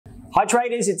Hi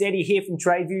traders, it's Eddie here from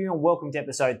TradeView and welcome to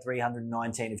episode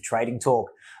 319 of Trading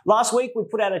Talk. Last week we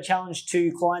put out a challenge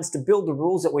to clients to build the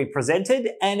rules that we presented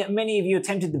and many of you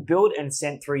attempted to build and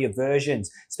sent through your versions.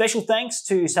 Special thanks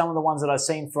to some of the ones that I've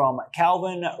seen from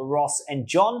Calvin, Ross and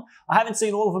John. I haven't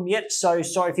seen all of them yet, so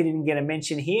sorry if you didn't get a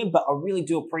mention here, but I really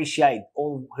do appreciate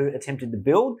all who attempted to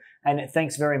build and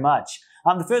thanks very much.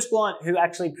 The first client who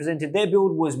actually presented their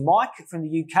build was Mike from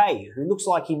the UK, who looks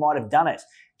like he might have done it.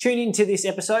 Tune into this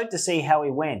episode to see how he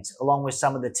went, along with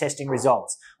some of the testing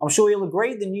results. I'm sure you'll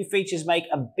agree the new features make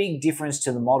a big difference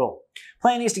to the model.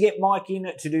 Plan is to get Mike in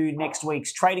to do next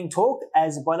week's Trading Talk,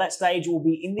 as by that stage we'll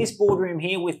be in this boardroom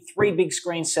here with 3 big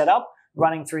screens set up,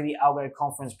 running through the Algo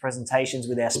Conference presentations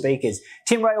with our speakers.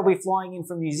 Tim Ray will be flying in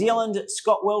from New Zealand,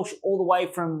 Scott Welsh all the way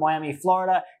from Miami,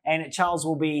 Florida, and Charles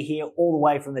will be here all the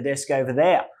way from the desk over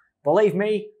there. Believe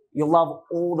me, you'll love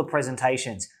all the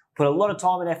presentations. Put a lot of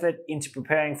time and effort into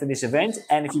preparing for this event,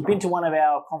 and if you've been to one of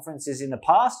our conferences in the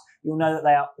past, you'll know that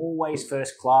they are always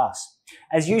first class.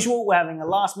 As usual, we're having a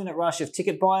last-minute rush of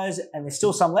ticket buyers, and there's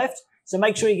still some left, so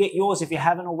make sure you get yours if you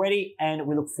haven't already, and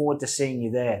we look forward to seeing you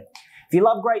there. If you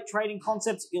love great trading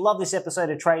concepts, you'll love this episode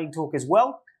of Trading Talk as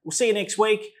well. We'll see you next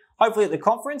week, hopefully at the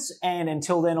conference, and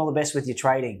until then, all the best with your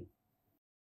trading.